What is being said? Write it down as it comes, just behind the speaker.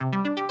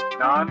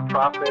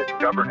Nonprofit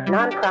governance.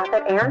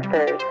 Nonprofit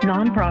answers.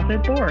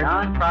 Nonprofit board.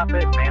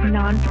 Nonprofit management.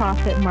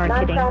 Nonprofit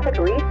marketing. Nonprofit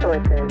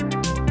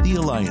resources. The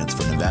Alliance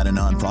for Nevada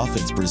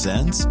Nonprofits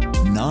presents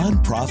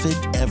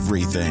Nonprofit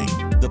Everything,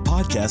 the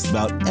podcast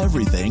about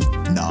everything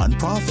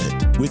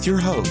nonprofit, with your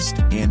host,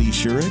 Andy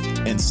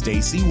Shurik and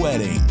Stacy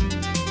Wedding.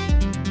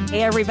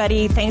 Hey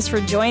everybody, thanks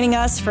for joining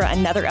us for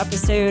another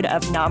episode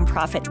of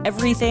Nonprofit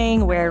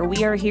Everything, where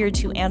we are here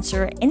to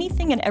answer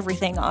anything and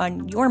everything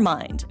on your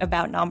mind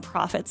about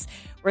nonprofits.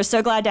 We're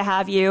so glad to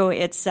have you.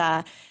 It's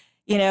that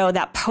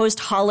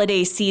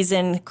post-holiday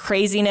season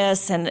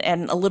craziness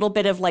and a little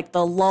bit of like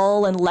the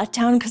lull and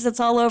letdown because it's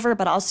all over,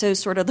 but also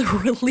sort of the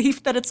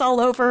relief that it's all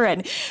over.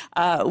 And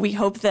we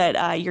hope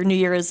that your new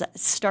year is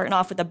starting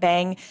off with a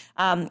bang.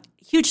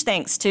 Huge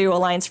thanks to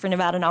Alliance for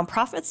Nevada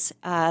Nonprofits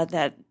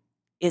that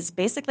is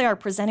basically our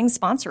presenting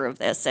sponsor of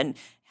this and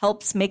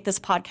helps make this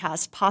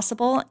podcast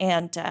possible.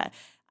 And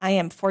I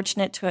am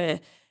fortunate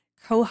to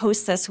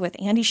co-host this with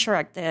Andy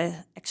Shurik, the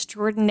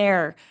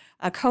extraordinaire,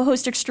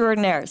 co-host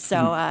extraordinaire.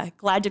 So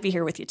glad to be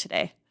here with you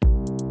today.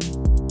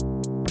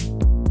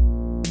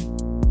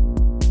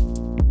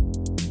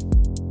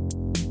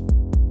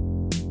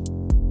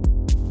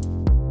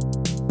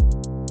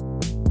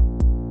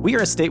 We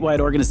are a statewide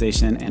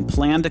organization and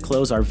plan to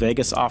close our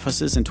Vegas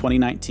offices in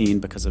 2019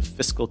 because of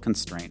fiscal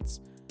constraints.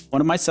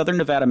 One of my Southern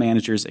Nevada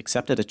managers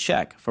accepted a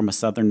check from a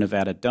Southern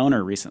Nevada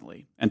donor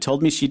recently and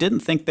told me she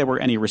didn't think there were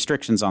any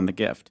restrictions on the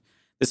gift.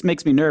 This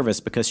makes me nervous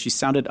because she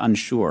sounded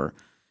unsure.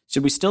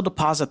 Should we still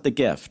deposit the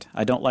gift?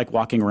 I don't like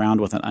walking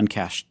around with an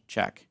uncashed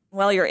check.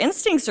 Well, your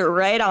instincts are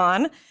right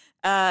on.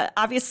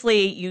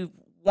 Obviously, you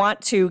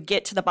want to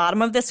get to the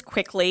bottom of this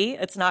quickly.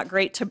 It's not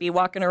great to be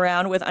walking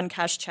around with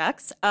uncashed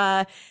checks.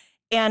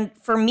 And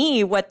for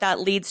me, what that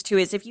leads to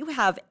is if you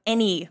have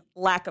any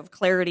lack of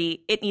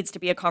clarity, it needs to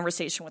be a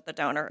conversation with the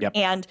donor. Yep.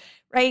 And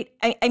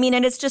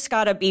and it's just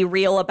got to be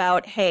real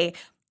about, hey,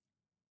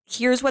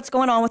 here's what's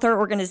going on with our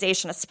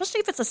organization, especially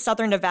if it's a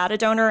Southern Nevada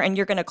donor and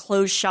you're going to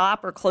close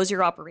shop or close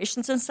your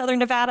operations in Southern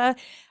Nevada.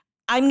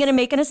 I'm going to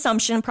make an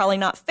assumption, probably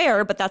not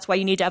fair, but that's why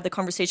you need to have the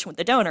conversation with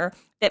the donor,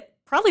 that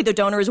probably the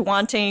donor is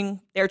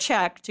wanting their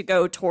check to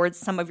go towards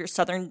some of your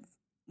Southern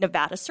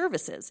Nevada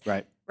services.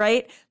 Right.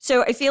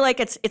 So I feel like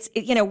it's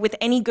with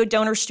any good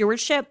donor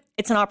stewardship,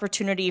 it's an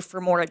opportunity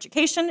for more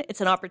education. It's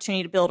an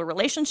opportunity to build a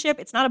relationship.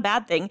 It's not a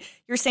bad thing.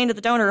 You're saying to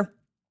the donor,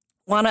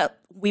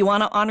 we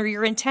want to honor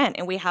your intent,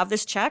 and we have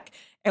this check,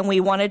 and we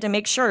wanted to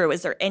make sure,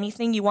 was there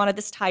anything you wanted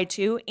this tied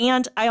to?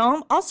 And I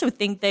also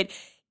think that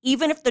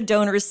even if the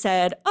donor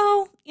said,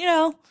 I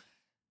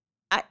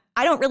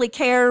don't really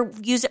care,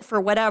 use it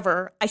for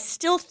whatever, I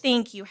still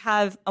think you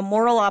have a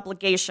moral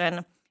obligation,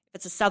 if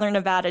it's a Southern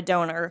Nevada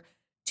donor,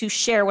 to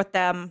share with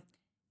them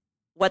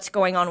what's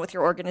going on with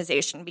your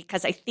organization,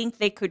 because I think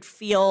they could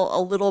feel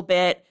a little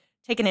bit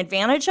taken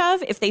advantage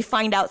of if they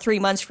find out 3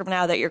 months from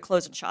now that you're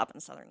closing shop in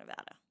Southern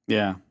Nevada.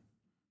 Yeah.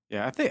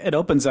 I think it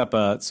opens up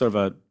from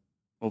the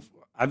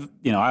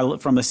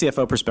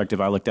CFO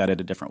perspective, I looked at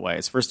it a different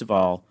ways. First of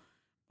all,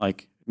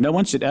 like, no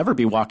one should ever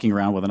be walking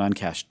around with an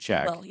uncashed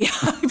check. Well, yeah,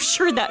 I'm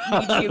sure that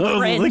made you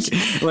cringe.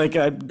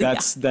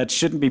 That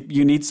shouldn't be.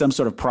 You need some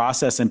sort of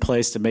process in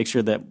place to make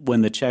sure that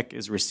when the check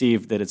is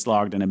received, that it's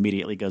logged and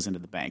immediately goes into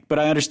the bank. But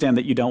I understand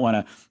that you don't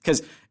want to,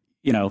 because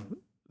the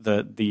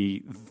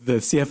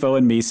CFO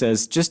in me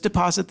says just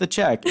deposit the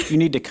check. If you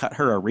need to cut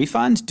her a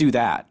refund, do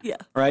that. Yeah.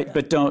 Right. Yeah.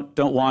 But don't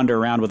wander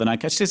around with an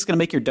uncashed. It's just going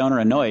to make your donor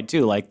annoyed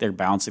too. Like they're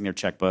bouncing their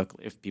checkbook,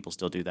 if people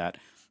still do that.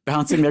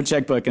 Bouncing their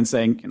checkbook and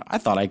saying, I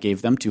thought I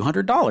gave them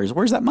 $200.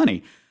 Where's that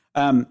money?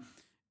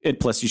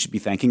 Plus, you should be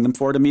thanking them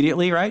for it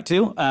immediately, right,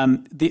 too?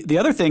 The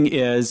other thing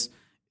is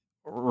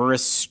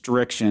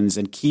restrictions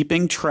and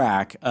keeping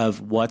track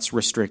of what's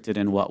restricted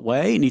in what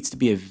way. It needs to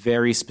be a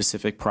very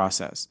specific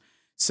process.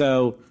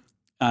 So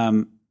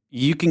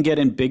you can get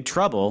in big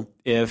trouble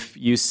if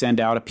you send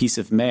out a piece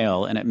of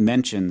mail and it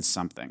mentions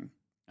something.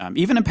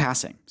 Even in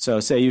passing. So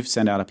say you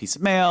send out a piece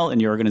of mail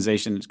and your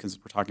organization, because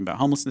we're talking about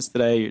homelessness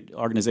today, your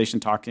organization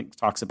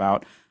talks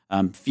about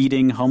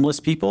feeding homeless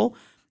people.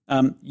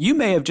 You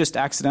may have just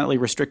accidentally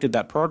restricted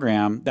that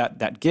program,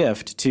 that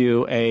gift,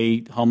 to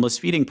a homeless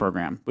feeding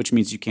program, which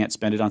means you can't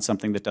spend it on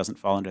something that doesn't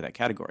fall under that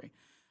category.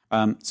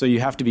 So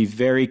you have to be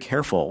very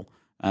careful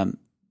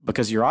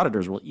because your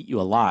auditors will eat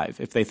you alive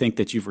if they think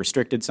that you've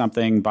restricted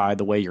something by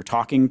the way you're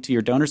talking to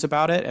your donors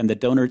about it. And the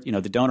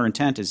donor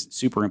intent is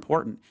super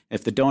important.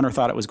 If the donor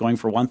thought it was going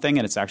for one thing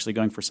and it's actually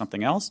going for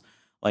something else,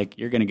 like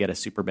you're going to get a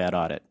super bad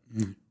audit.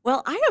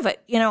 Well, I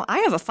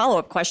have a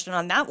follow-up question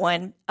on that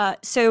one.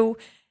 So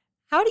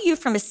how do you,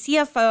 from a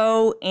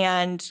CFO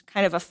and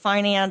kind of a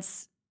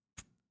finance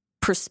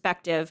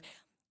perspective,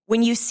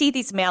 when you see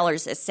these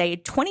mailers that say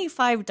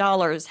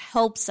 $25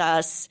 helps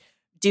us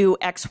do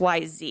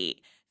XYZ,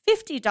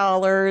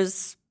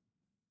 $50,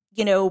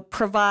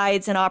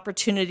 provides an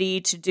opportunity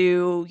to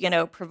do,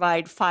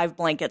 provide 5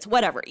 blankets,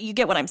 whatever. You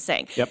get what I'm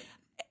saying. Yep.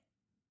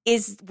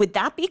 Would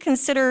that be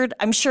considered,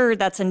 I'm sure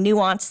that's a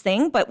nuanced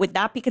thing, but would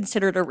that be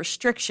considered a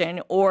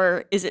restriction,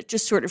 or is it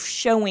just sort of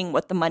showing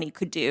what the money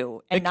could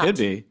do? And it could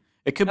be.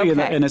 It could be,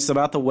 and it's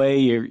about the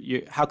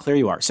way how clear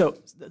you are. So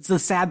the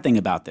sad thing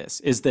about this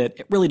is that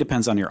it really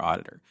depends on your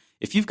auditor.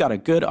 If you've got a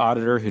good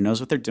auditor who knows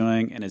what they're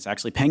doing and is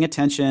actually paying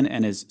attention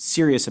and is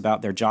serious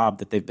about their job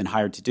that they've been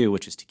hired to do,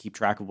 which is to keep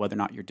track of whether or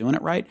not you're doing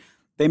it right,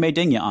 they may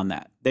ding you on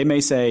that. They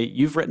may say,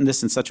 you've written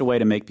this in such a way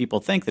to make people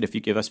think that if you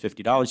give us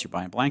 $50, you're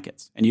buying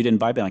blankets. And you didn't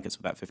buy blankets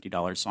with that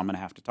 $50, so I'm going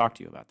to have to talk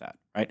to you about that,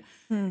 right?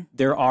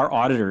 There are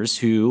auditors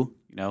who,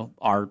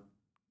 are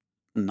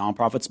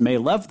nonprofits may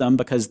love them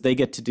because they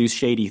get to do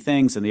shady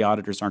things, and the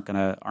auditors aren't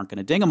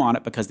gonna ding them on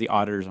it because the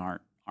auditors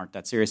aren't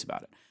that serious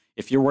about it.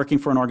 If you're working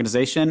for an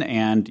organization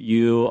and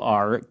you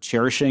are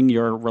cherishing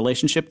your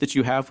relationship that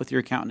you have with your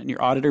accountant and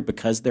your auditor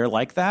because they're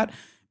like that,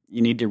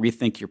 you need to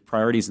rethink your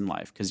priorities in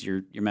life because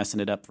you're messing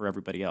it up for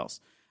everybody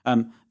else.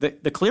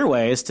 The clear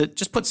way is to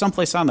just put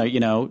someplace on there,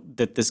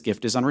 that this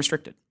gift is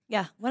unrestricted.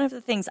 Yeah. One of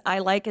the things I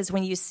like is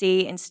when you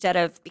see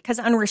because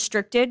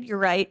unrestricted, you're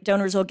right,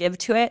 donors will give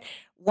to it.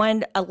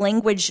 A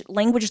language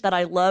that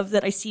I love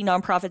that I see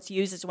nonprofits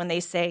use is when they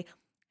say,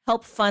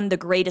 help fund the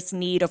greatest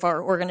need of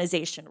our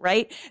organization,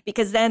 right?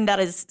 Because then that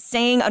is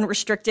saying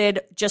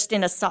unrestricted just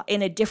in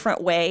a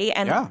different way.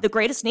 And the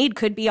greatest need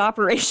could be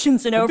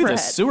operations and overhead. Could be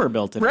the sewer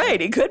bill today.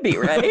 Right. It could be,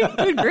 right?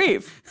 Good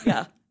grief.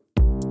 Yeah.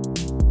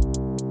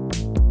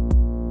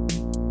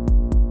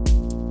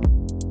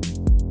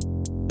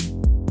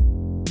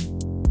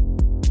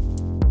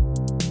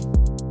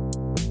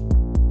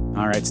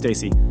 All right,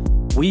 Stacy.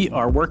 We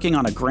are working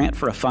on a grant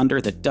for a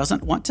funder that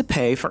doesn't want to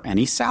pay for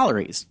any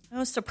salaries.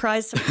 Oh,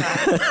 surprise,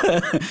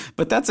 surprise.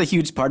 But that's a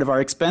huge part of our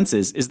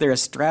expenses. Is there a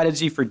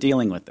strategy for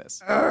dealing with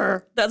this?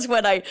 That's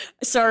what I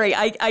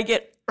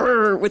get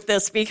with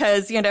this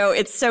because,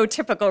 it's so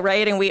typical,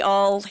 right? And we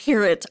all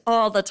hear it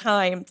all the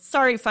time.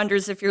 Sorry,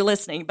 funders, if you're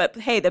listening, but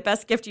hey, the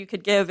best gift you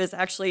could give is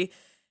actually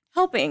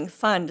helping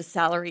fund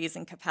salaries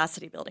and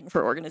capacity building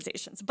for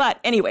organizations. But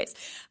anyways,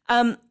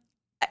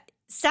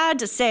 sad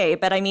to say,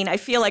 but I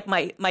feel like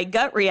my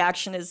gut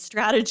reaction is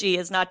strategy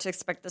is not to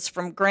expect this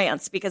from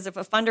grants, because if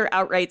a funder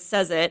outright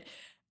says it,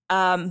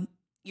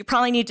 you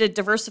probably need to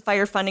diversify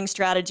your funding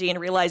strategy and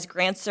realize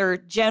grants are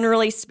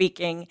generally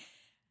speaking,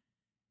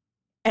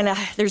 and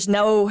there's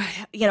no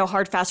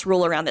hard fast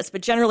rule around this,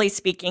 but generally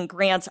speaking,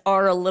 grants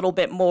are a little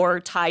bit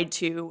more tied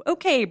to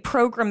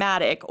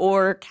programmatic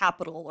or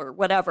capital or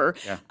whatever.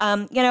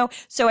 Yeah.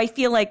 So I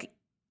feel like,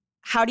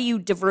 how do you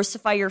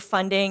diversify your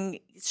funding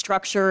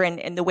structure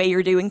and the way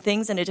you're doing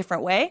things in a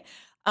different way?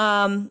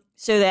 So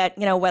that,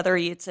 whether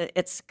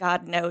it's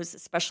God knows, a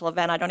special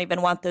event. I don't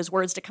even want those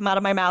words to come out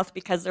of my mouth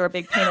because they're a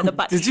big pain in the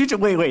butt. Did you,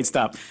 wait,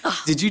 stop.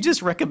 Did you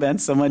just recommend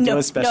someone do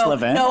a special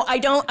event? No, I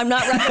don't. I'm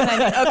not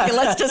recommending. Okay,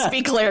 let's just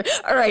be clear.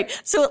 All right.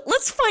 So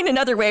let's find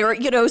another way,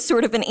 or,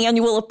 sort of an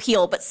annual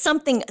appeal, but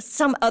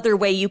some other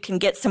way you can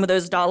get some of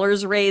those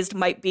dollars raised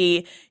might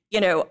be,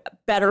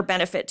 better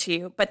benefit to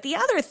you. But the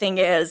other thing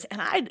is,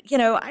 and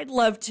I'd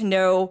love to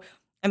know,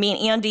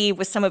 Andy,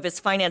 with some of his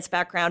finance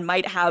background,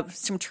 might have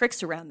some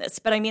tricks around this.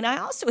 But I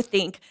also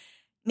think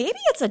maybe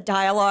it's a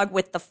dialogue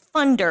with the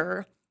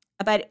funder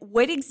about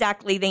what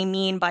exactly they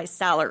mean by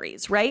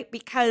salaries, right?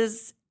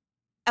 Because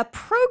a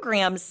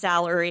program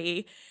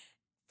salary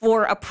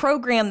for a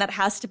program that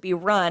has to be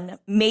run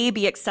may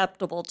be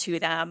acceptable to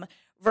them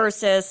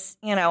versus,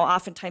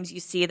 oftentimes you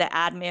see the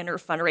admin or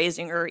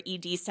fundraising or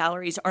ED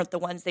salaries aren't the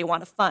ones they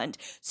want to fund.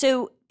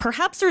 So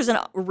perhaps there's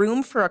a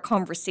room for a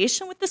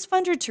conversation with this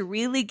funder to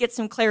really get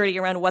some clarity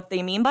around what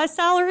they mean by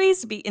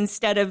salaries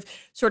instead of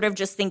sort of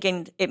just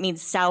thinking it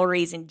means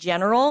salaries in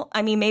general.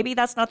 Maybe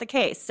that's not the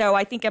case. So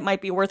I think it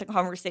might be worth a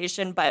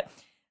conversation, but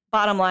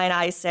bottom line,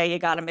 I say you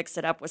got to mix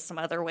it up with some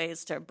other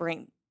ways to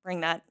bring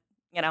that,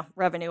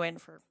 revenue in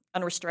for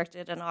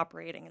unrestricted and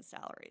operating and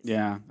salaries.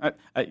 Yeah,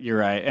 you're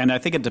right. And I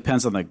think it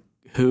depends on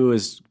who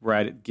is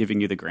giving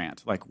you the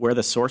grant, like where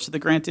the source of the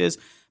grant is,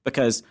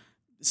 because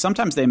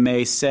sometimes they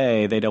may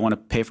say they don't want to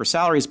pay for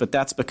salaries, but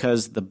that's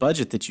because the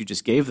budget that you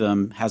just gave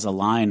them has a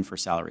line for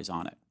salaries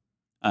on it.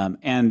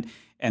 And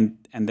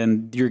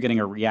then you're getting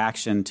a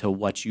reaction to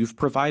what you've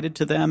provided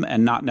to them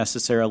and not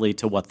necessarily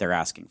to what they're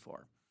asking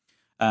for.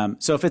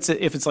 So if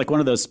it's like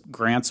one of those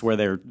grants where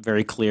they're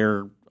very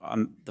clear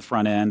on the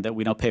front end that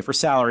we don't pay for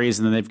salaries,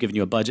 and then they've given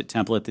you a budget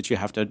template that you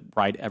have to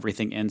write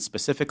everything in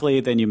specifically,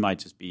 then you might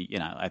just be,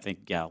 I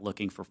think,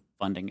 looking for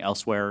funding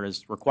elsewhere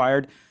is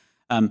required.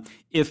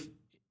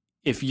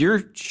 If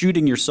you're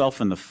shooting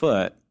yourself in the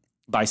foot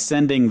by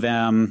sending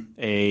them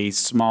a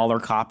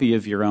smaller copy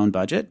of your own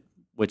budget,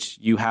 which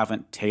you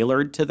haven't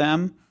tailored to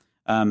them,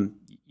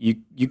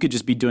 you could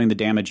just be doing the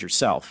damage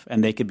yourself,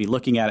 and they could be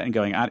looking at it and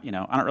going, I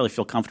don't really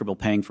feel comfortable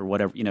paying for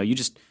whatever,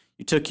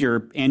 you took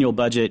your annual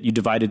budget, you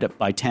divided it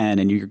by 10,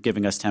 and you're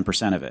giving us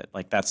 10% of it.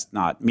 Like, that's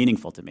not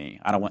meaningful to me.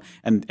 I don't want,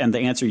 and the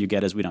answer you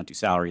get is we don't do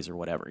salaries or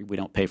whatever. We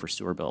don't pay for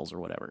sewer bills or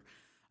whatever.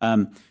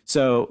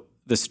 So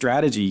the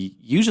strategy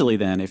usually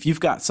then, if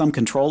you've got some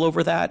control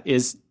over that,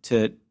 is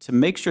to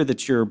make sure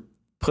that you're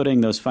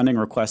putting those funding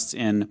requests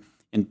in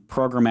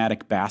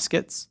programmatic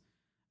baskets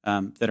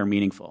that are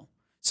meaningful.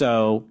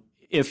 So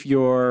if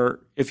your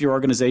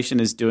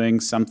organization is doing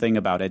something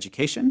about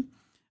education,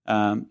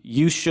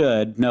 you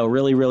should know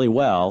really, really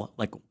well,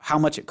 like how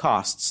much it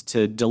costs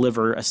to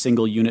deliver a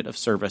single unit of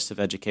service of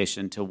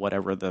education to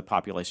whatever the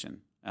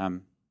population.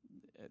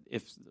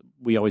 If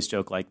we always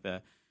joke like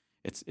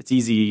it's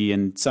easy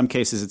in some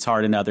cases, it's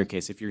hard in other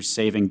cases. If you're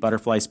saving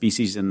butterfly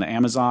species in the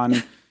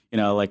Amazon,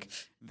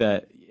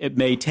 it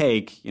may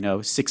take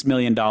 $6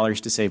 million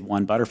to save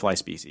one butterfly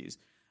species.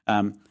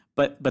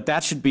 But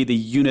that should be the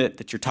unit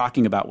that you're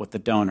talking about with the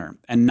donor,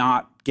 and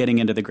not getting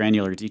into the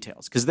granular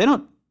details, because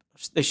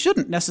they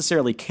shouldn't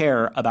necessarily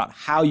care about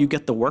how you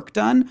get the work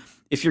done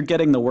if you're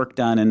getting the work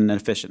done in an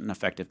efficient and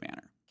effective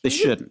manner. They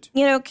shouldn't.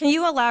 Can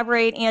you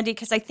elaborate, Andy?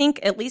 Because I think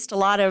at least a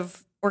lot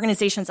of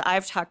organizations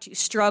I've talked to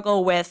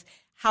struggle with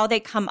how they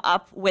come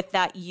up with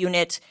that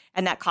unit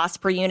and that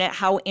cost per unit,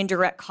 how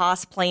indirect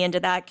costs play into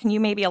that. Can you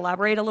maybe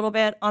elaborate a little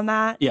bit on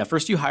that? Yeah,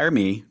 first you hire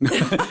me,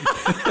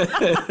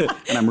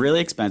 and I'm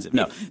really expensive.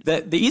 No,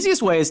 the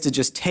easiest way is to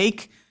just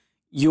take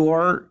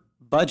your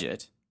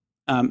budget,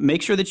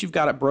 make sure that you've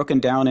got it broken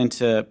down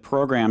into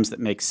programs that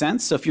make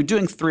sense. So if you're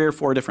doing 3 or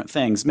 4 different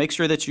things, make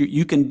sure that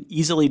you can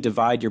easily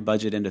divide your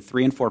budget into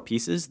 3 and 4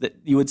 pieces that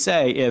you would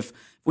say, if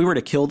we were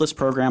to kill this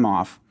program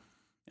off,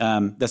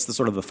 that's the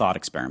sort of the thought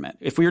experiment.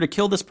 If we were to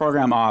kill this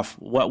program off,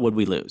 what would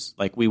we lose?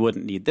 Like, we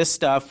wouldn't need this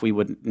stuff. We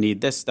wouldn't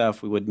need this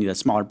stuff. We would need a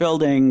smaller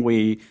building.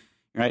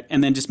 Right?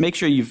 And then just make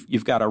sure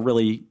you've got a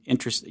really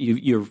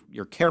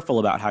you're careful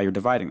about how you're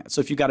dividing that. So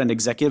if you've got an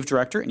executive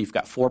director and you've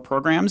got 4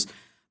 programs,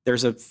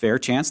 there's a fair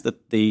chance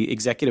that the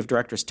executive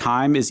director's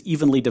time is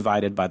evenly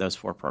divided by those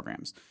 4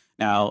 programs.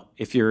 Now,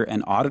 if you're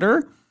an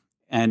auditor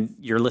and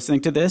you're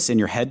listening to this and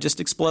your head just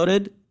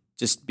exploded,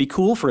 just be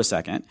cool for a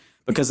second.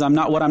 Because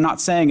what I'm not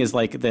saying is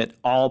like that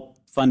all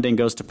funding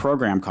goes to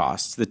program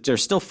costs, that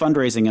there's still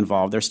fundraising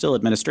involved, there's still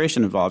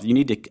administration involved. You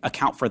need to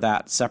account for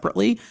that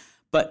separately.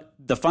 But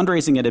the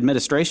fundraising and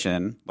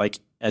administration, like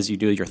as you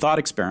do your thought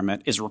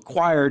experiment, is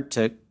required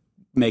to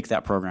make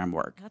that program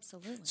work.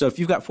 Absolutely. So if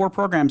you've got 4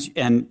 programs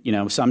and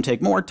some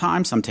take more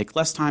time, some take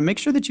less time, make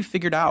sure that you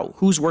figured out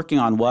who's working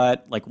on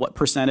what, like what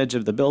percentage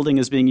of the building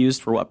is being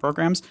used for what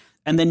programs,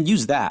 and then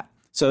use that.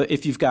 So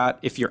if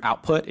your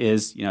output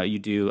is, you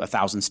do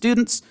 1,000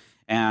 students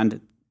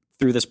and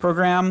through this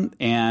program,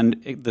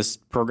 and this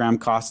program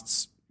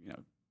costs,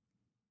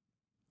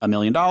 $1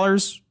 million,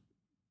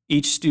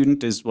 each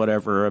student is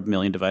whatever 1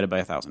 million divided by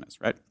 1,000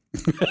 is, right?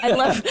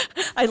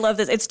 I love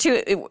this.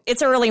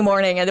 It's early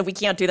morning and we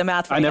can't do the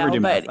math right now. I never do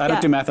math. I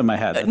don't do math in my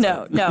head.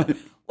 No.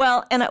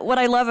 Well, and what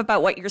I love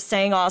about what you're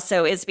saying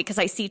also is, because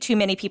I see too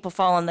many people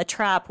fall in the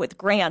trap with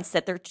grants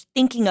that they're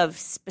thinking of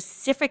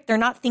specific, they're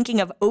not thinking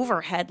of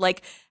overhead.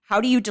 Like,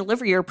 how do you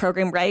deliver your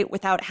program right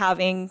without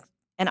having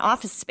an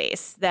office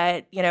space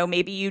that,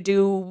 maybe you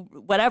do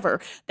whatever.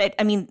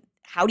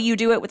 How do you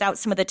do it without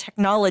some of the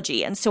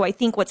technology? And so I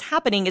think what's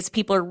happening is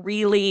people are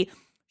really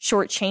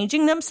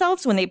shortchanging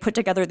themselves when they put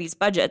together these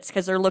budgets,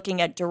 because they're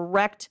looking at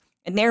direct,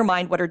 in their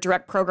mind, what are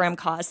direct program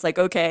costs? Like,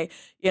 okay,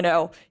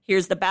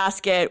 here's the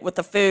basket with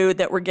the food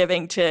that we're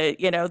giving to,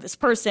 this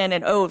person.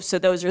 And, so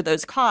those are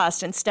those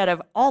costs, instead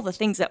of all the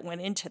things that went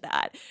into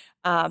that.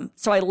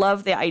 So I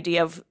love the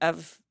idea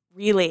of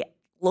really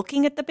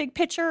looking at the big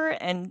picture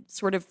and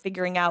sort of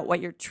figuring out what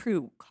your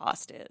true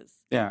cost is.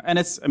 Yeah.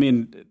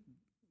 And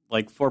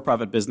like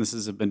for-profit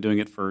businesses have been doing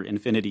it for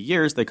infinity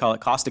years. They call it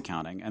cost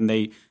accounting. And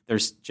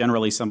there's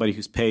generally somebody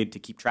who's paid to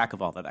keep track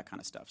of all of that kind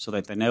of stuff, so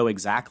that they know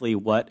exactly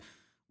what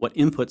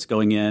input's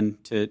going in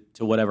to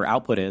whatever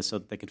output is, so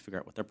that they can figure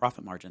out what their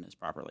profit margin is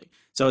properly.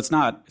 So it's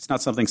not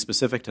something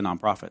specific to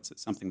nonprofits.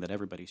 It's something that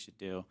everybody should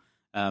do.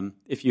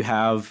 If you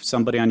have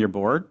somebody on your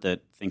board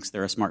that thinks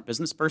they're a smart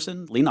business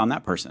person, lean on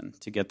that person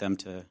to get them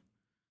to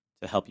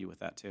help you with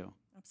that too.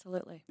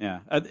 Absolutely. Yeah.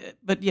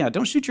 But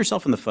don't shoot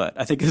yourself in the foot.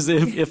 I think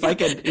if I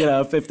could,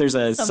 if there's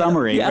a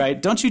summary, right?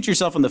 Don't shoot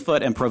yourself in the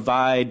foot, and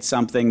provide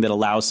something that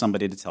allows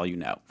somebody to tell you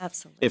no.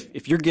 Absolutely.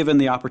 If you're given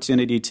the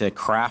opportunity to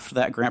craft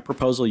that grant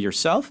proposal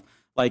yourself,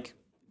 like,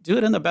 do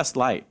it in the best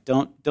light.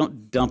 Don't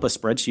dump a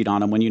spreadsheet on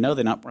them when you know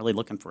they're not really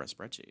looking for a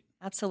spreadsheet.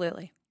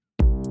 Absolutely.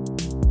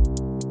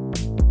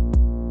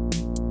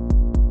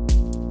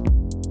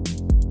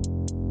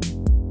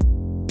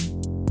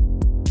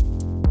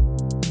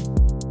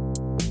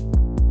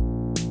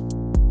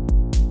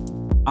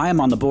 I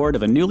am on the board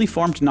of a newly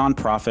formed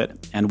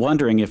nonprofit and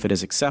wondering if it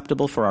is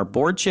acceptable for our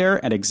board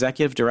chair and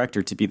executive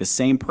director to be the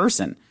same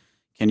person.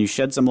 Can you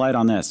shed some light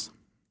on this?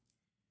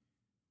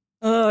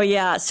 Oh,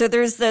 yeah. So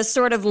there's the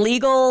sort of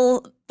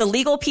legal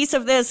piece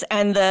of this,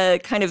 and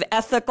the kind of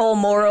ethical,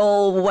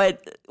 moral,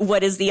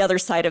 what is the other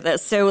side of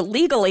this? So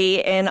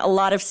legally, in a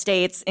lot of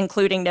states,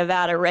 including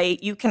Nevada,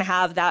 right, you can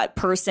have that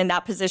person,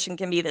 that position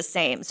can be the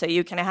same. So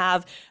you can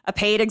have a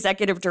paid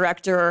executive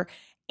director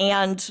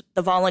and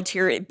the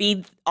volunteer,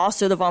 be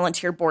also the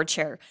volunteer board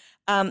chair.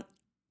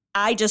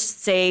 I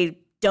just say,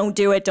 don't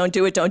do it,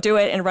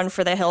 and run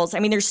for the hills. I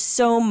mean, there's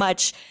so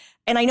much,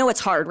 and I know it's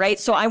hard, right?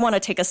 So I want to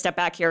take a step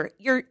back here.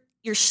 You're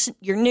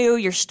new,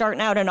 you're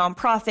starting out a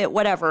nonprofit,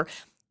 whatever.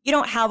 You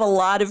don't have a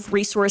lot of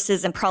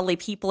resources and probably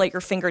people at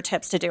your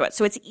fingertips to do it.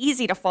 So it's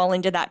easy to fall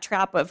into that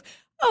trap of,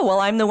 oh, well,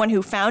 I'm the one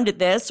who founded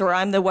this, or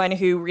I'm the one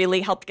who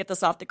really helped get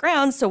this off the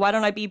ground, so why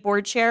don't I be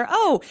board chair?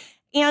 Oh,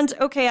 and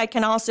okay, I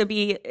can also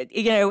be,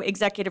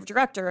 executive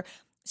director.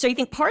 So I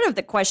think part of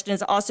the question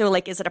is also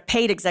like, is it a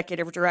paid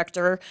executive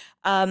director?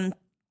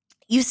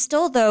 You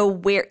still, though,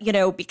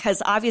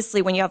 because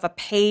obviously when you have a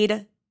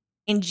paid,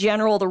 in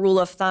general, the rule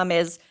of thumb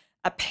is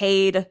a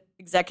paid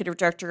executive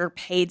director,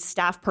 paid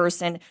staff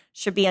person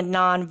should be a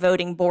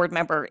non-voting board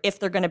member if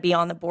they're going to be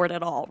on the board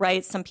at all,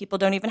 right? Some people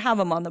don't even have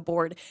them on the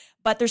board,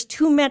 but there's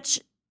too much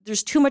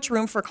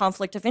room for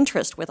conflict of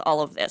interest with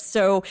all of this.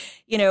 So,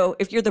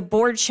 if you're the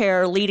board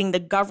chair leading the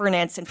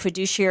governance and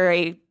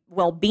fiduciary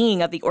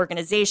well-being of the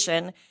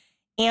organization,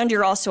 and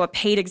you're also a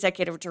paid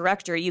executive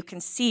director, you can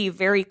see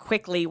very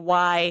quickly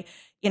why,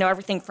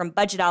 everything from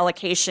budget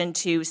allocation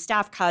to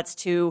staff cuts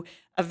to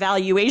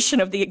evaluation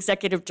of the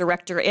executive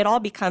director, it all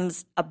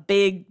becomes a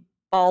big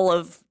ball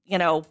of,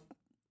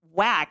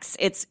 wax.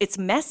 It's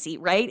messy,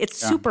 right? It's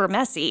super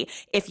messy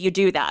if you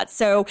do that.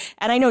 So,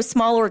 and I know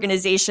small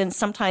organizations,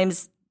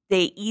 sometimes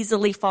they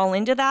easily fall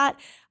into that.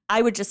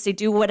 I would just say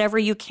do whatever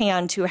you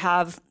can to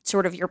have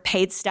sort of your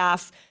paid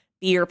staff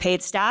be your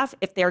paid staff.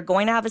 If they're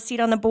going to have a seat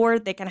on the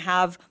board, they can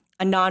have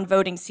a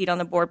non-voting seat on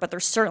the board, but they're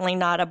certainly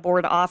not a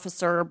board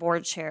officer or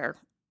board chair.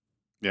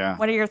 Yeah.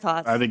 What are your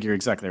thoughts? I think you're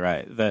exactly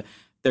right.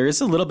 There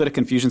is a little bit of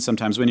confusion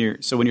sometimes when you're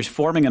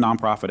forming a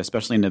nonprofit,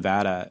 especially in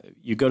Nevada.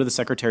 You go to the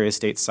Secretary of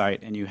State's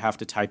site and you have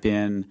to type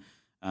in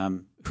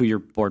who your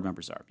board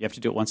members are. You have to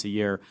do it once a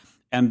year,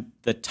 and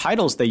the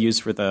titles they use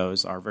for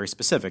those are very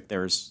specific.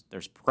 There's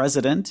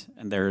president,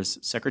 and there's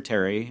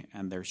secretary,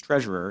 and there's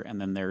treasurer, and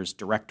then there's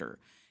director.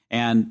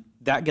 And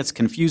that gets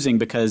confusing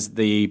because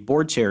the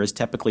board chair is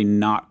typically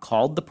not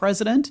called the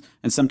president,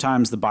 and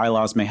sometimes the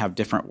bylaws may have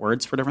different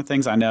words for different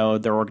things. I know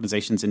there are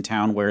organizations in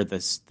town where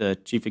the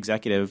chief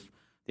executive,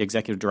 the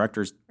executive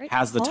director,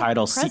 has the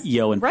title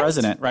CEO and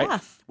president, right? Yeah.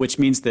 Which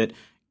means that,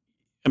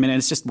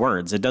 it's just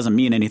words. It doesn't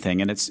mean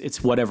anything, and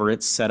it's whatever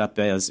it's set up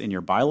as in your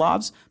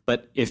bylaws.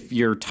 But if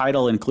your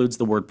title includes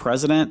the word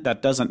president,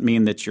 that doesn't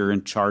mean that you're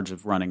in charge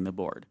of running the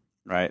board.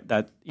 Right.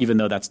 That even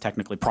though that's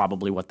technically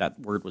probably what that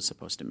word was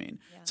supposed to mean.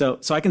 Yeah.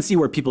 So I can see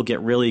where people get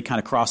really kind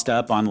of crossed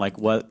up on like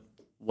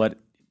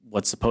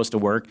what's supposed to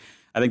work.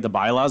 I think the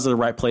bylaws are the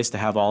right place to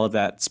have all of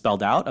that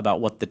spelled out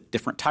about what the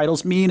different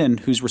titles mean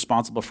and who's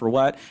responsible for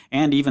what,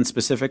 and even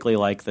specifically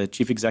like the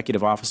chief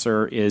executive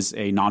officer is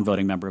a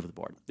non-voting member of the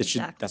board.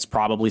 That's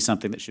probably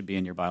something that should be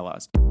in your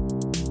bylaws.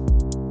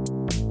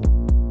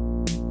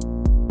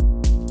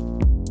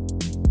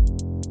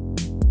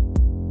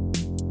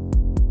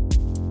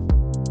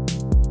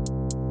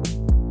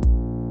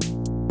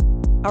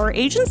 Our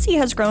agency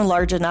has grown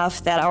large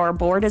enough that our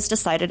board has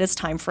decided it's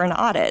time for an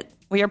audit.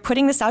 We are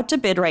putting this out to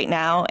bid right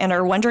now and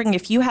are wondering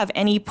if you have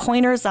any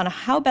pointers on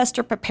how best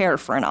to prepare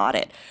for an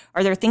audit.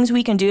 Are there things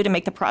we can do to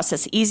make the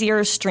process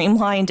easier,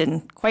 streamlined,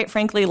 and quite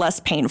frankly,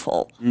 less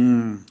painful?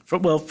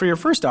 For your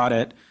first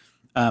audit,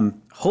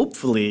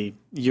 hopefully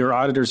your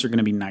auditors are going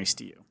to be nice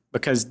to you,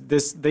 because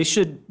they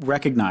should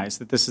recognize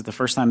that this is the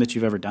first time that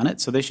you've ever done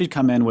it. So they should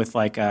come in with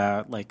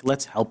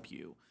let's help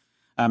you.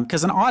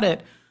 Because an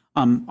audit,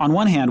 on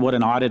one hand, what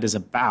an audit is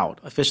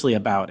officially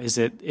about, is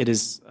it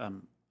is a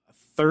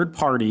third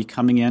party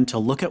coming in to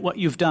look at what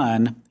you've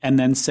done and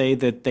then say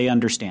that they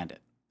understand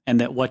it and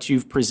that what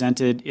you've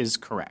presented is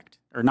correct,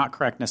 or not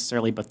correct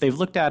necessarily, but they've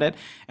looked at it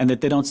and that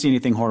they don't see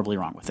anything horribly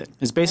wrong with it.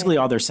 Is basically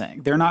all they're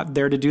saying. They're not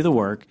there to do the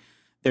work.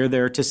 They're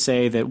there to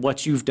say that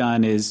what you've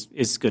done is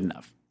good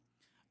enough.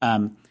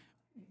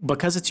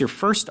 Because it's your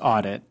first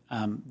audit,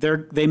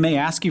 they may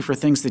ask you for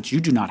things that you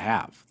do not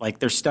have. Like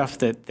there's stuff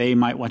that they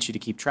might want you to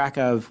keep track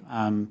of,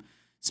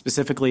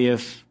 specifically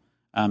if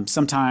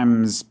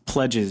sometimes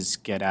pledges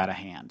get out of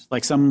hand.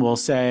 Like some will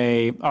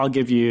say, I'll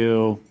give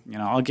you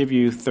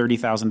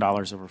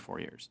 $30,000 over 4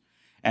 years.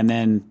 And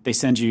then they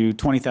send you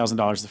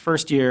 $20,000 the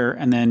first year,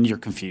 and then you're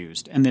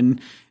confused. And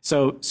then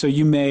so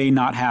you may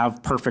not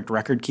have perfect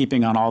record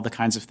keeping on all the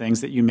kinds of things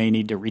that you may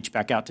need to reach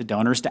back out to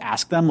donors to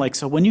ask them. Like,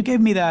 so when you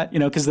gave me that,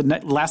 because the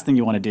last thing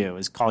you want to do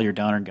is call your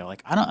donor and go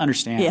like, I don't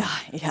understand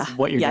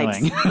what you're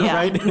doing. Yeah,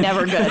 right?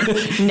 Never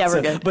good.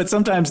 Never good. But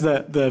sometimes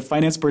the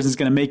finance person is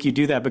going to make you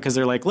do that because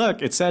they're like,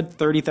 look, it said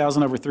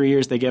 $30,000 over 3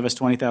 years. They gave us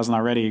 $20,000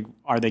 already.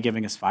 Are they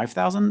giving us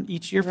 $5,000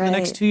 each year for the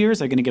next 2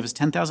 years? Are they going to give us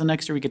 $10,000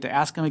 next year? We get to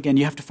ask them again.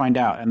 You have to find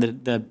out. And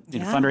the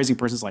fundraising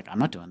person's like, I'm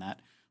not doing that.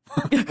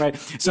 Right.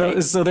 So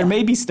there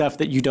may be stuff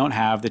that you don't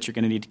have that you're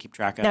going to need to keep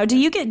track of. Now, do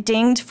you get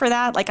dinged for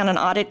that? Like on an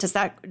audit, does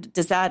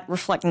that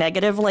reflect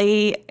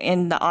negatively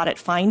in the audit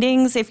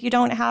findings if you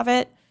don't have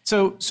it?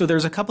 So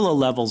there's a couple of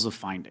levels of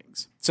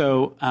findings.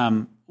 So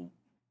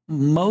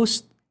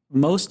most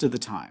of the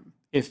time,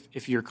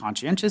 if you're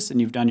conscientious and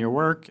you've done your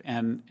work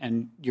and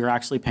you're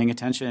actually paying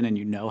attention and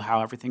you know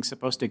how everything's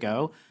supposed to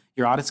go,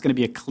 your audit's going to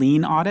be a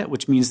clean audit,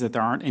 which means that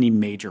there aren't any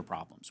major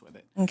problems with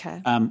it.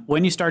 Okay.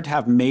 When you start to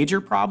have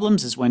major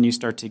problems is when you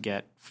start to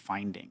get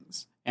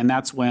findings. And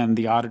that's when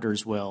the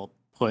auditors will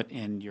put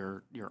in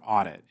your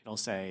audit. It'll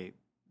say,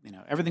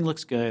 everything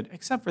looks good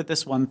except for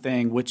this one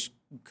thing, which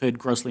could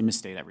grossly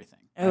misstate everything.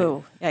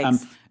 Oh,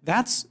 yikes.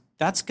 That's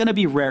that's going to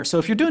be rare. So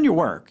if you're doing your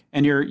work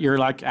and you're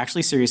like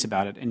actually serious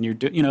about it, and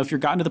if you're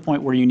gotten to the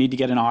point where you need to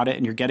get an audit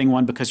and you're getting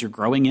one because you're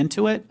growing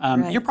into it,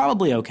 you're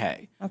probably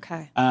okay.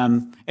 Okay.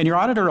 And your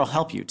auditor will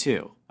help you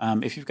too.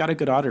 If you've got a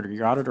good auditor,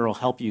 your auditor will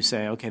help you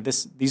say, okay,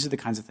 these are the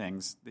kinds of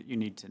things that you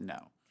need to know.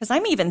 Because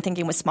I'm even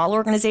thinking with small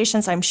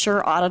organizations, I'm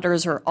sure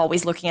auditors are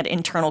always looking at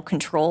internal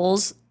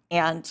controls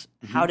and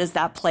how does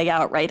that play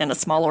out, right, in a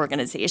small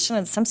organization?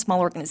 And some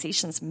small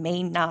organizations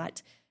may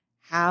not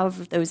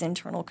have those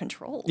internal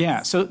controls.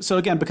 Yeah. So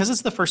again, because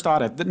it's the first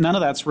audit, none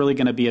of that's really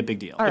going to be a big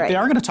deal. All right. They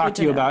are going to talk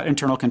to you about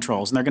internal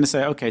controls, and they're going to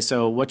say, okay,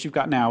 so what you've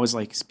got now is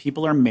like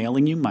people are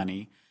mailing you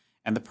money,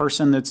 and the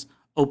person that's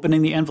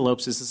opening the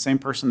envelopes is the same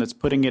person that's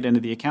putting it into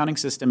the accounting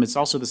system. It's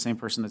also the same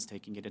person that's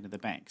taking it into the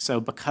bank. So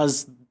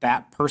because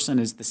that person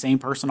is the same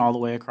person all the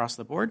way across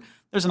the board,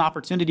 there's an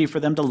opportunity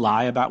for them to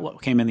lie about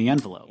what came in the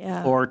envelope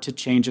or to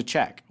change a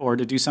check or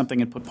to do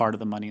something and put part of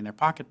the money in their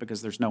pocket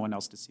because there's no one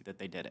else to see that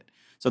they did it.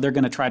 So they're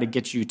going to try to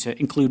get you to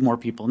include more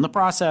people in the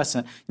process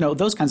and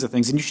those kinds of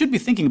things. And you should be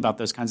thinking about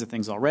those kinds of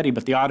things already,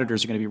 but the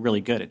auditors are going to be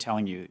really good at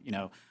telling you,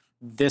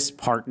 this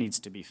part needs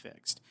to be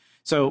fixed.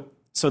 So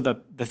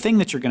the thing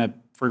that you're going to,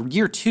 for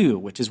year 2,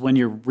 which is when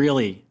you're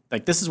really,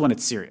 like, this is when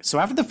it's serious. So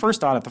after the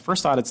first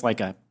audit's like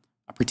a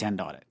pretend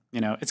audit.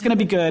 It's going to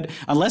be good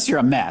unless you're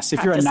a mess.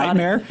 If you're a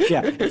nightmare,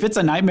 if it's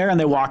a nightmare and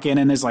they walk in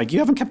and it's like, you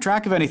haven't kept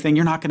track of anything,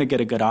 you're not going to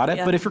get a good audit.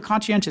 Yeah. But if you're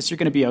conscientious, you're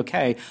going to be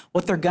okay.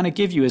 What they're going to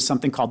give you is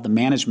something called the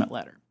management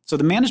letter. So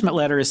the management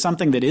letter is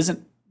something that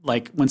isn't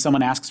like when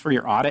someone asks for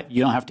your audit,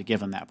 you don't have to give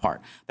them that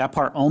part. That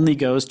part only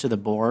goes to the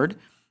board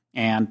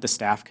and the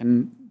staff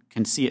can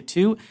see it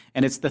too.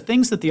 And it's the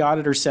things that the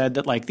auditor said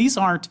that like these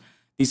aren't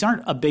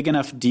a big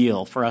enough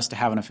deal for us to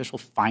have an official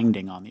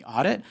finding on the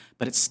audit,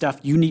 but it's stuff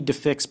you need to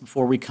fix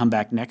before we come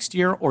back next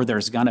year or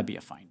there's going to be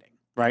a finding,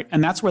 right?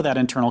 And that's where that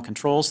internal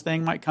controls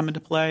thing might come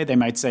into play. They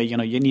might say, you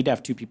need to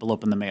have 2 people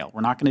open the mail.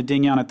 We're not going to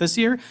ding you on it this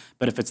year,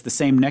 but if it's the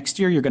same next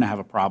year, you're going to have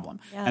a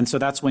problem. Yeah. And so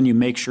that's when you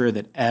make sure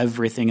that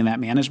everything in that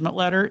management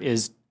letter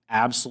is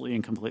absolutely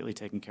and completely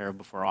taken care of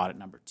before audit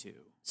number 2.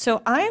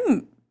 So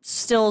I'm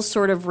still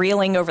sort of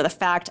reeling over the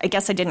fact, I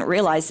guess I didn't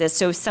realize this.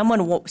 So if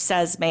someone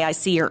says, may I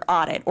see your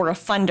audit, or a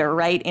funder,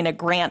 right, in a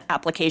grant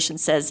application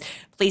says,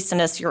 please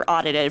send us your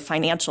audited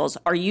financials,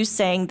 are you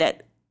saying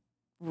that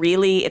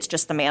really it's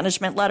just the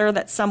management letter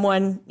that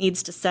someone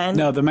needs to send?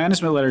 No, the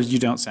management letters you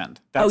don't send.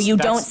 That's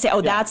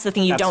the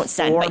thing you don't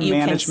send. But you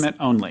management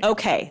only.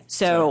 Okay,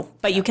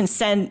 but you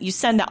send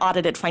the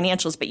audited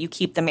financials, but you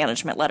keep the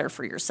management letter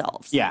for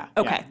yourselves. Yeah.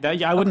 Okay.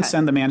 I wouldn't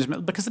send the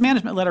management, because the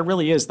management letter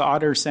really is the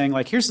auditor saying,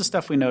 like, here's the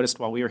stuff we noticed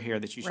while we were here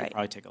that you should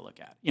probably take a look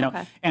at.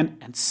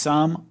 And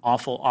some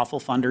awful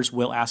funders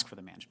will ask for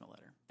the management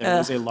letter. There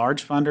was a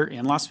large funder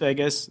in Las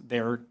Vegas.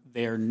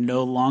 They're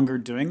no longer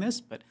doing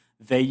this, but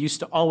they used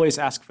to always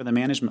ask for the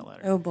management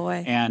letter. Oh,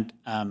 boy. And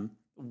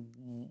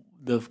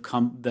the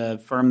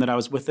firm that I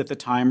was with at the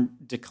time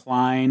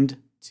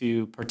declined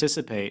to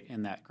participate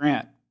in that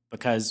grant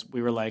because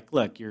we were like,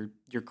 look, you're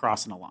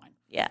crossing a line.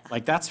 Yeah.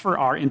 Like, that's for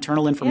our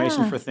internal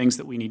information for things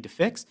that we need to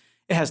fix.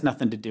 It has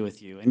nothing to do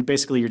with you. And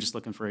basically, you're just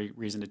looking for a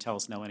reason to tell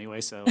us no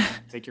anyway, so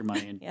take your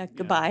money and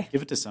goodbye.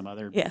 Give it to some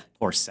other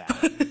poor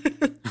sap.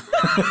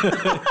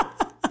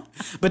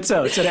 But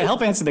so to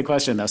help answer the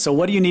question, though, so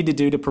what do you need to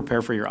do to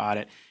prepare for your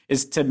audit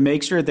is to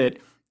make sure that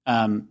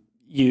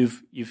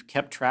you've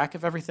kept track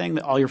of everything,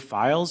 that all your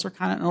files are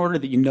kind of in order,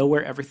 that you know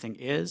where everything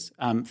is.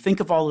 Think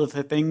of all of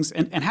the things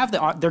and have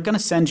they're going to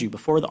send you,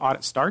 before the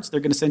audit starts, they're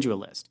going to send you a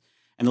list.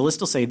 And the list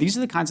will say, these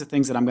are the kinds of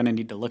things that I'm going to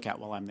need to look at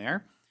while I'm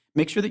there.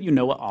 Make sure that you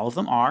know what all of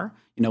them are,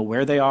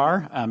 where they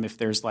are. If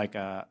there's like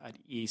an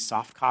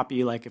e-soft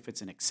copy, like if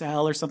it's in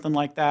Excel or something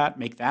like that,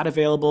 make that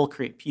available,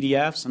 create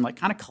PDFs, and like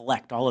kind of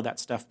collect all of that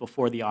stuff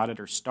before the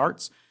auditor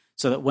starts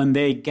so that when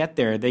they get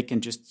there, they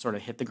can just sort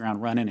of hit the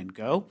ground running and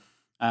go.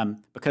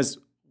 Because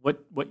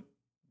what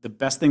the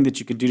best thing that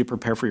you can do to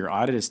prepare for your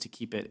audit is to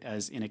keep it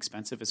as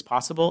inexpensive as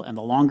possible. And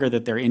the longer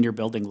that they're in your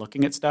building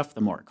looking at stuff,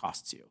 the more it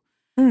costs you.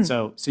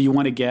 So you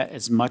want to get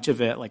as much of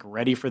it like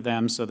ready for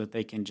them so that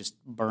they can just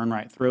burn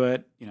right through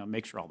it.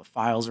 Make sure all the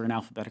files are in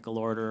alphabetical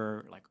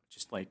order.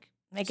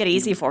 Make it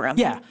easy for them.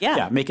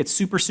 Yeah. Make it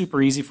super,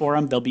 super easy for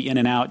them. They'll be in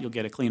and out. You'll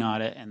get a clean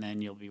audit, and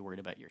then you'll be worried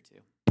about year 2.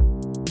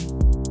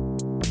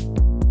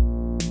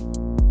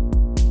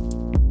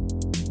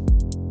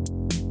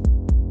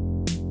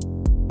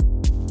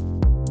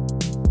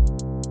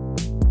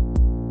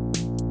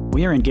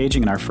 We are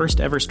engaging in our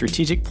first ever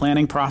strategic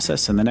planning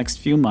process in the next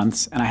few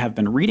months, and I have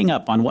been reading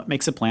up on what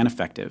makes a plan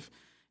effective.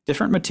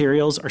 Different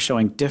materials are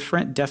showing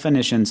different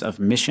definitions of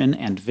mission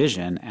and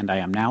vision, and I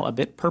am now a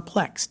bit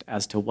perplexed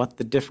as to what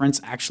the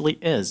difference actually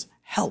is.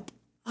 Help.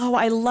 Oh,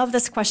 I love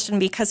this question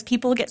because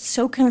people get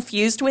so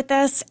confused with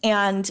this,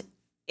 and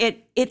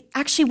it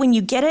actually, when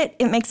you get it,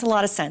 it makes a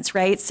lot of sense,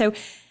 right? So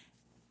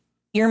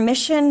your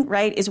mission,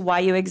 right, is why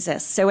you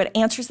exist. So it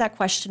answers that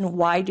question,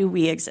 why do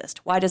we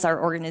exist? Why does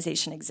our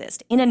organization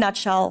exist? In a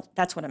nutshell,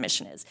 that's what a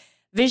mission is.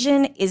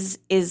 Vision is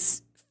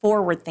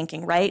forward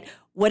thinking, right?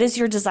 what is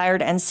your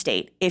desired end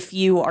state? If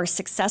you are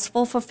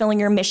successful fulfilling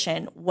your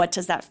mission, what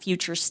does that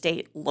future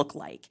state look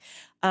like?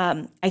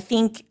 I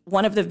think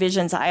one of the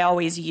visions I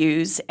always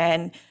use,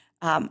 and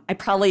I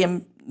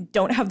probably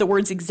don't have the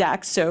words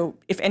exact, so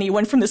if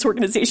anyone from this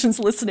organization's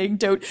listening,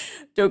 don't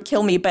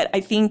kill me. But I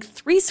think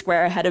Three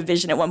Square had a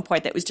vision at one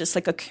point that was just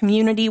like a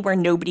community where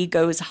nobody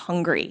goes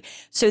hungry.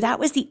 So that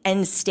was the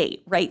end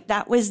state, right?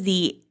 That was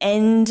the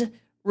end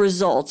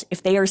result.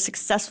 If they are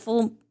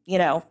successful,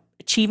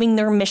 achieving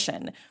their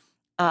mission,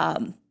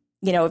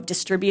 of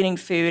distributing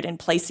food and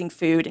placing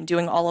food and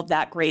doing all of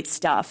that great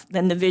stuff,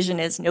 then the vision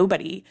is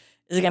nobody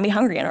is going to be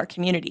hungry in our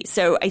community.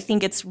 So I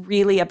think it's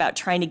really about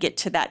trying to get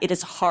to that. It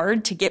is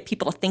hard to get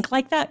people to think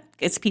like that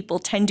because people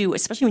tend to,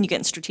 especially when you get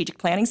in strategic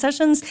planning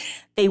sessions,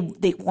 they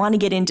want to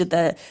get into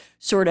the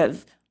sort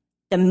of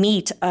the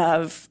meat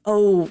of,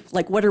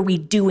 what are we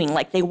doing?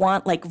 Like they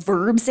want like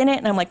verbs in it.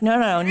 And I'm like,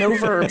 no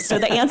verbs. So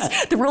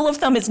the rule of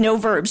thumb is no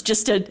verbs,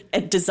 just a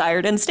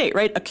desired end state,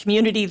 right? A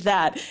community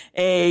that,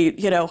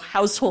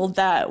 household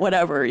that,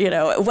 whatever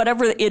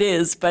it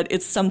is, but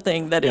it's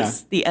something that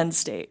is the end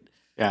state.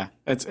 Yeah.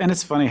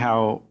 It's funny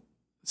how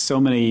so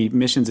many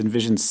missions and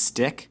visions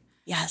stick.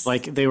 Yes.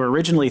 Like they were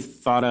originally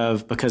thought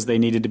of because they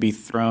needed to be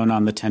thrown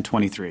on the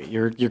 1023.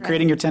 You're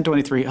creating your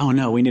 1023. Oh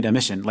no, we need a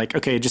mission. Like,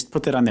 okay, just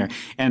put that on there.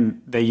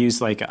 And they use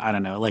like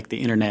the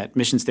internet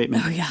mission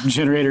statement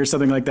generator or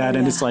something like that.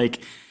 And it's like,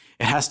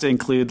 it has to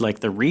include like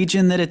the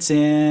region that it's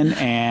in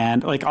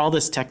and like all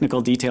this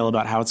technical detail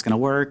about how it's going to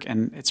work.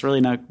 And it's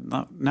really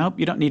nope,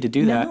 you don't need to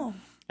do that.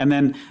 And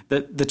then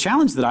the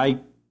challenge that I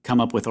come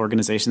up with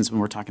organizations when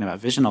we're talking about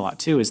vision a lot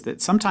too is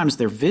that sometimes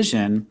their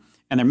vision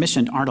and their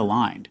mission aren't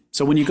aligned.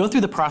 So when you go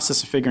through the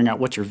process of figuring out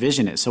what your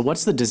vision is, so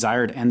what's the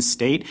desired end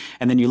state,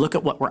 and then you look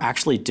at what we're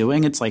actually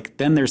doing, it's like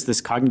then there's this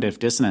cognitive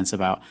dissonance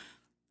about,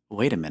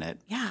 wait a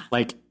minute. Yeah.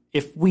 Like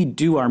if we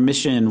do our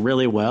mission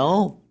really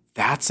well,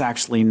 that's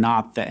actually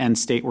not the end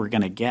state we're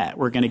going to get.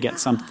 We're going to get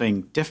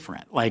something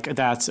different. Like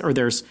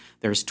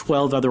there's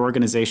 12 other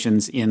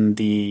organizations in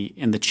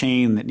the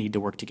chain that need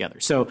to work together.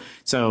 So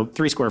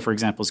Three Square, for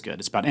example, is good.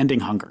 It's about ending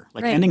hunger.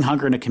 Ending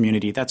hunger in a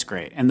community, that's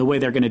great. And the way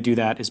they're going to do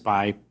that is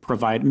by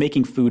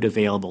making food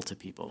available to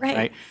people,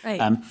 right?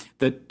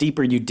 The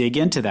deeper you dig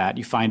into that,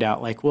 you find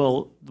out like,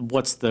 well,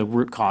 what's the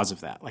root cause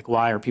of that? Like,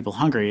 why are people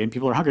hungry? And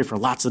people are hungry for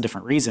lots of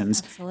different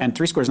reasons. Absolutely. And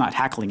Three Square is not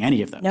tackling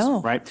any of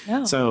those, right?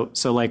 No.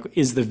 So like,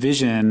 is the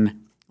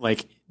vision,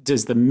 like,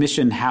 does the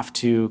mission have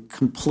to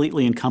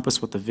completely encompass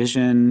what the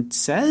vision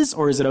says,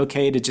 or is it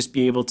okay to just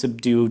be able to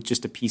do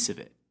just a piece of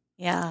it?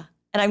 Yeah.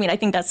 And I mean, I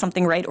think that's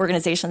something, right,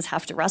 organizations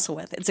have to wrestle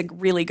with. It's a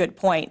really good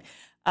point.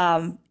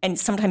 And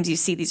sometimes you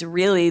see these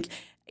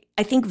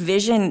I think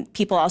vision,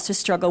 people also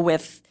struggle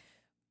with,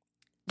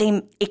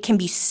 it can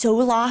be so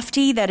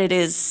lofty that it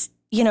is,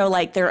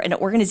 like they're an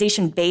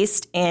organization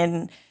based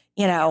in,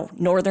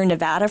 Northern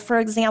Nevada, for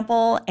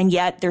example, and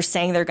yet they're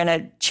saying they're going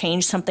to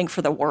change something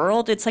for the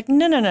world. It's like,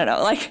 no.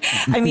 Like,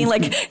 I mean,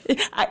 like,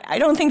 I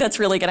don't think that's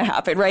really going to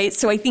happen, right?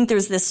 So I think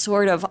there's this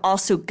sort of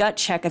also gut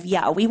check of,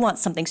 we want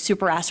something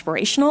super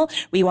aspirational.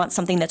 We want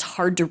something that's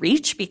hard to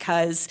reach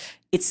because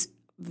it's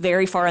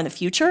very far in the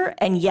future,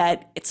 and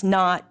yet it's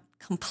not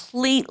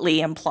completely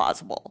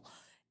implausible.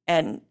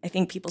 And I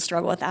think people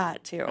struggle with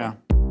that too. Yeah.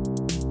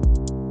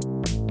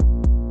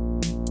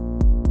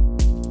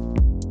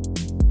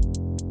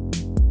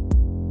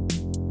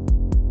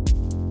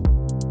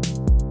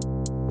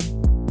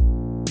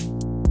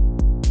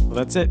 Well,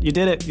 that's it. You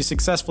did it. You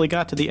successfully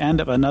got to the end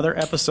of another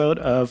episode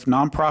of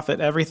Nonprofit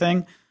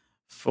Everything.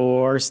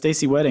 For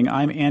Stacy Wedding,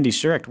 I'm Andy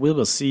Shurick. We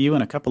will see you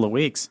in a couple of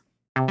weeks.